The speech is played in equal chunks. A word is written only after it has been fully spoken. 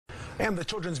And the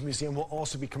Children's Museum will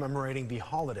also be commemorating the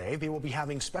holiday. They will be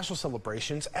having special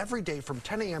celebrations every day from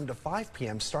 10 a.m. to 5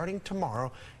 p.m. starting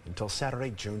tomorrow until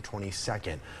Saturday, June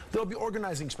 22nd. They'll be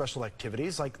organizing special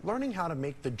activities like learning how to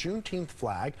make the Juneteenth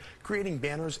flag, creating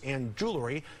banners and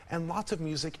jewelry, and lots of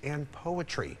music and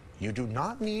poetry. You do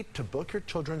not need to book your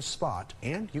children's spot,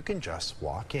 and you can just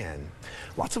walk in.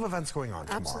 Lots of events going on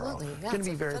tomorrow. Absolutely. It's going to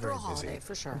be very, very busy. Holiday,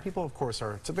 for sure. And people, of course,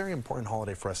 it's a very important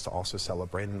holiday for us to also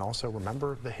celebrate and also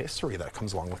remember the history that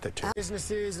comes along with it, too.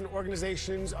 Businesses and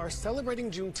organizations are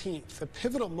celebrating Juneteenth, a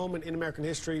pivotal moment in American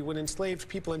history when enslaved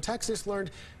people in Texas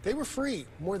learned they were free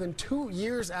more than 2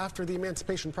 years after the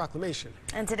Emancipation Proclamation.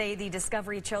 And today, the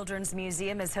Discovery Children's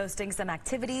Museum is hosting some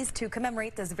activities to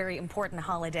commemorate this very important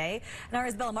holiday. And our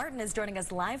Isabella Martin is joining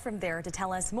us live from there to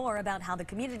tell us more about how the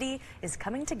community is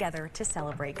coming together to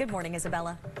celebrate. Good morning,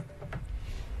 Isabella.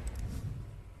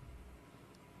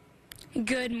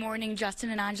 Good morning, Justin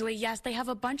and Anjali. Yes, they have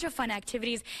a bunch of fun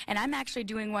activities, and I'm actually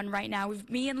doing one right now.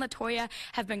 Me and Latoya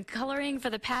have been coloring for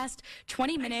the past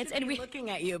 20 minutes. And we're looking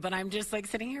at you, but I'm just like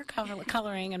sitting here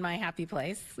coloring in my happy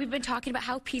place. We've been talking about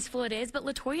how peaceful it is, but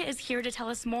Latoya is here to tell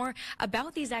us more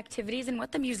about these activities and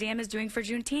what the museum is doing for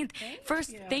Juneteenth.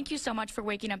 First, thank you so much for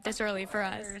waking up this early for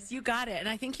us. You got it, and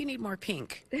I think you need more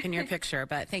pink in your picture,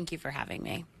 but thank you for having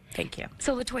me. Thank you.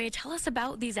 So, Latoya, tell us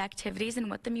about these activities and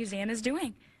what the museum is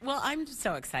doing. Well, I'm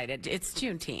so excited. It's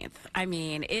Juneteenth. I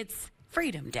mean, it's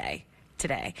Freedom Day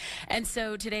today. And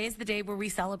so today is the day where we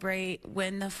celebrate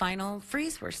when the final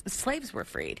slaves were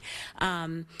freed.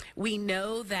 We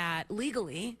know that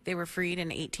legally they were freed in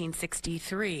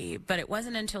 1863, but it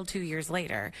wasn't until 2 years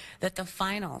later that the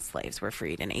final slaves were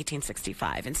freed in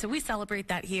 1865. And so we celebrate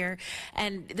that here.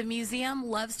 And the museum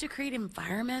loves to create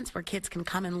environments where kids can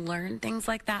come and learn things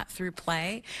like that through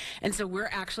play. And so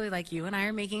we're actually, like you and I,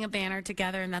 are making a banner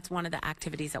together, and that's one of the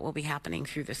activities that will be happening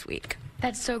through this week.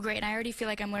 That's so great, and I already feel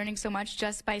like I'm learning so much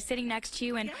just by sitting next to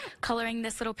you and coloring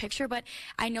this little picture, but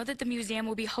I know that the museum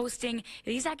will be hosting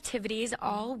these activities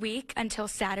all week until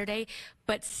Saturday,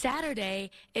 but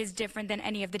Saturday is different than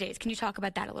any of the days. Can you talk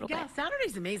about that a little bit? Yeah,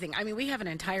 Saturday's amazing. I mean, we have an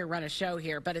entire run of show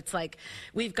here, but it's like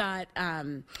we've got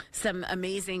some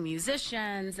amazing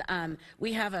musicians.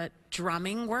 We have a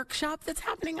drumming workshop that's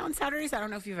happening on Saturdays. I don't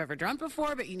know if you've ever drummed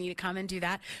before, but you need to come and do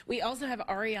that. We also have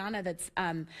Ariana that's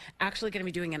actually going to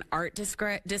be doing an art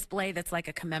display that's like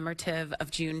a commemorative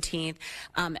of Juneteenth,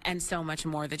 and so much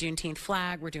more. The Juneteenth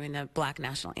flag, we're doing the Black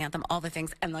National Anthem, all the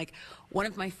things. And like one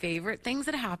of my favorite things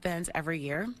that happens every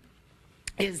year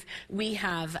is we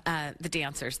have the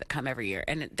dancers that come every year,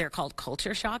 and they're called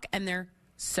Culture Shock, and they're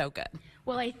so good.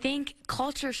 Well, I think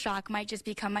Culture Shock might just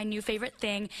become my new favorite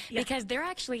thing because they're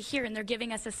actually here and they're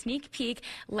giving us a sneak peek.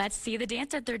 Let's see the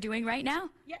dance that they're doing right now.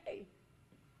 Yay.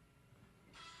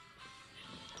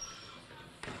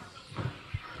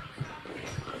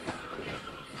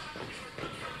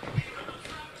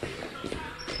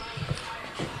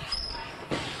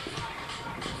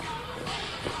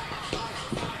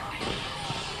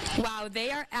 Wow, they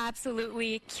are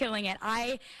absolutely killing it.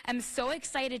 I am so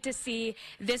excited to see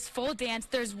this full dance.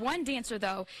 There's one dancer,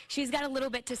 though. She's got a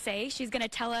little bit to say. She's going to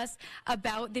tell us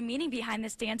about the meaning behind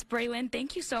this dance. Braylon,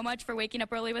 thank you so much for waking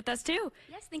up early with us, too.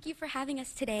 Yes, thank you for having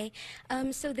us today.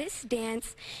 So this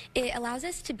dance, it allows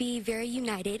us to be very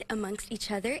united amongst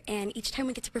each other, and each time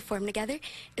we get to perform together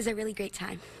is a really great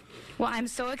time. Well, I'm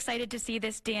so excited to see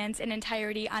this dance in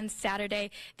entirety on Saturday.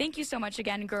 Thank you so much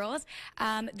again, girls.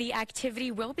 The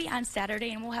activity will be on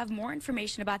Saturday, and we'll have more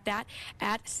information about that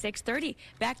at 6:30.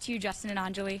 Back to you, Justin and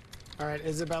Anjali. All right,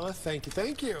 Isabella, thank you.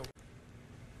 Thank you.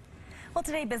 Well,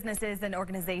 today businesses and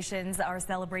organizations are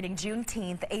celebrating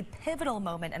Juneteenth, a pivotal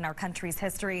moment in our country's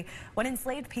history when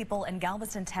enslaved people in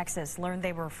Galveston, Texas learned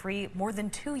they were free more than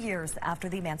 2 years after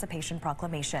the Emancipation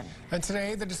Proclamation. And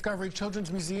today, the Discovery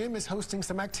Children's Museum is hosting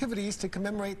some activities to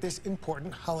commemorate this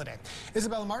important holiday.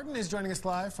 Isabella Martin is joining us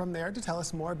live from there to tell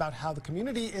us more about how the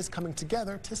community is coming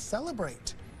together to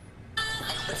celebrate.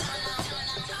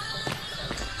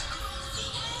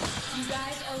 You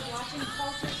guys are watching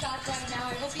Culture Shock right now.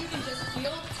 I hope you can just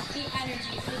feel the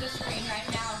energy through the screen right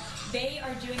now. They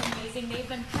are doing amazing. They've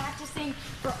been practicing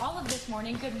for all of this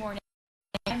morning. Good morning.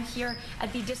 I'm here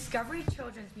at the Discovery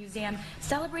Children's Museum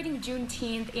celebrating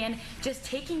Juneteenth and just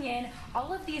taking in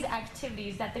all of these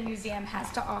activities that the museum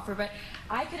has to offer. But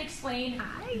I could explain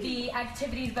the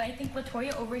activities, but I think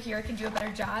Latoya over here can do a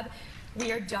better job.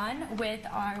 we are done with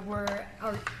our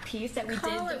piece that we did.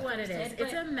 Call it what it is.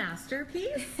 It's a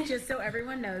masterpiece. Just so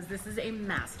everyone knows, this is a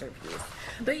masterpiece.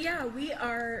 But yeah,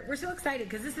 we're so excited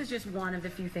because this is just one of the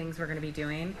few things we're going to be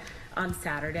doing on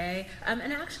Saturday,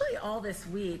 and actually all this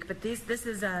week. But this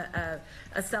is a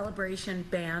celebration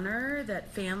banner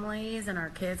that families and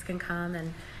our kids can come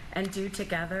and do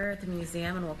together at the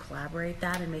museum, and we'll collaborate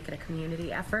that and make it a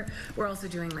community effort. We're also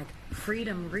doing like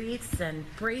freedom wreaths and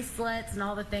bracelets and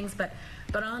all the things, but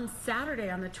on Saturday,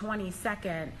 on the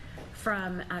 22nd,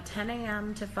 from 10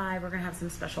 a.m. to 5, we're gonna have some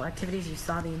special activities. You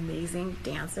saw the amazing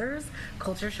dancers,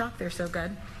 Culture Shock, they're so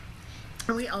good.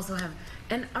 And we also have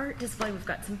an art display, we've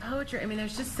got some poetry. I mean,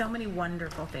 there's just so many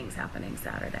wonderful things happening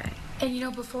Saturday. And you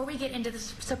know, before we get into the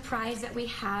surprise that we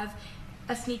have,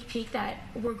 a sneak peek that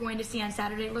we're going to see on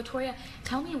Saturday, LaToya,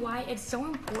 tell me why it's so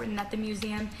important that the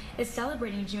museum is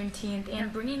celebrating Juneteenth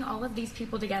and bringing all of these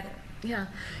people together. Yeah,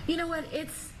 you know what,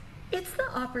 it's the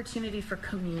opportunity for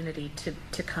community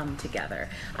to come together.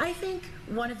 I think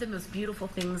one of the most beautiful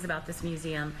things about this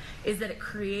museum is that it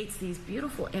creates these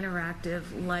beautiful, interactive,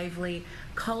 lively,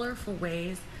 colorful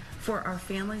ways for our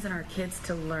families and our kids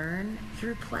to learn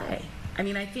through play. I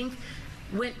mean, I think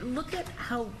look at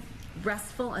how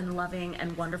restful and loving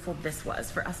and wonderful this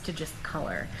was for us to just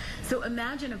color. So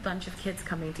imagine a bunch of kids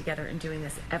coming together and doing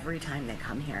this every time they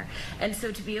come here. And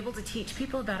so to be able to teach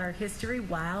people about our history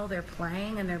while they're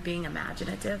playing and they're being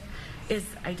imaginative is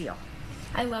ideal.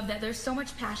 I love that. There's so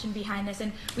much passion behind this,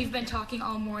 and we've been talking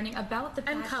all morning about the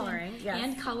passion and coloring, yes.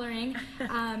 And coloring,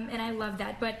 and I love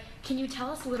that. But can you tell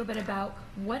us a little bit about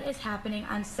what is happening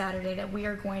on Saturday that we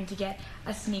are going to get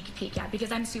a sneak peek at? Because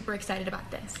I'm super excited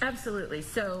about this. Absolutely.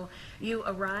 So you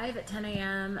arrive at 10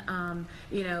 a.m.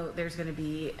 You know, there's going to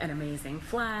be an amazing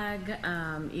flag.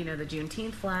 You know, the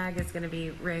Juneteenth flag is going to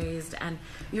be raised, and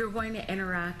you're going to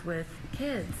interact with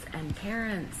kids and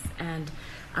parents and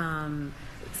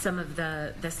some of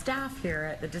the staff here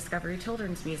at the Discovery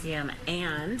Children's Museum,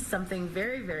 and something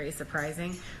very, very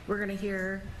surprising, we're going to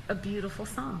hear a beautiful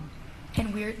song.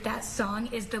 And that song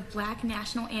is the Black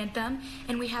National Anthem,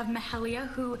 and we have Mahalia,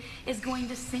 who is going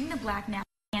to sing the Black National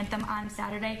Anthem on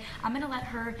Saturday. I'm going to let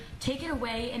her take it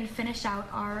away and finish out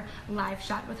our live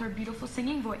shot with her beautiful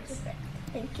singing voice.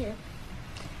 Thank you.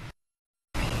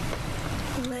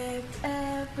 Lift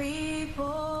every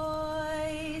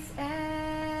voice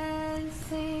and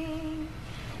sing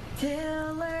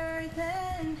till earth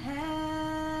and heaven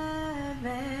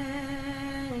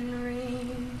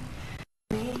ring.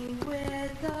 Ring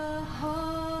with the harmony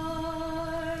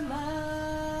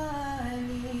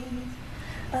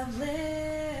of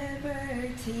liberty.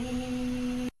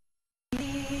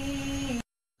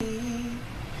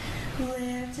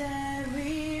 Lift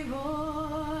every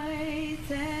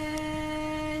voice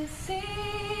and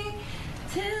sing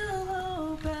till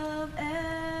hope of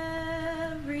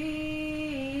everything.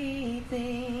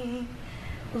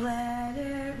 Let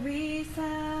it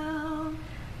resound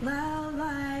loud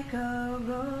like a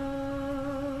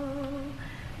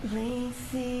rolling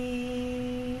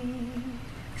sea.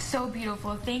 So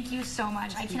beautiful. Thank you so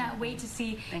much. I cannot wait to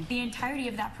see the entirety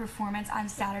of that performance on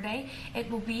Saturday. It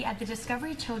will be at the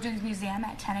Discovery Children's Museum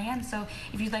at 10 a.m. So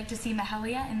if you'd like to see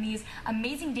Mahalia and these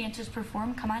amazing dancers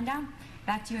perform, come on down.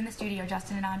 Back to you in the studio,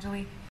 Justin and Anjali.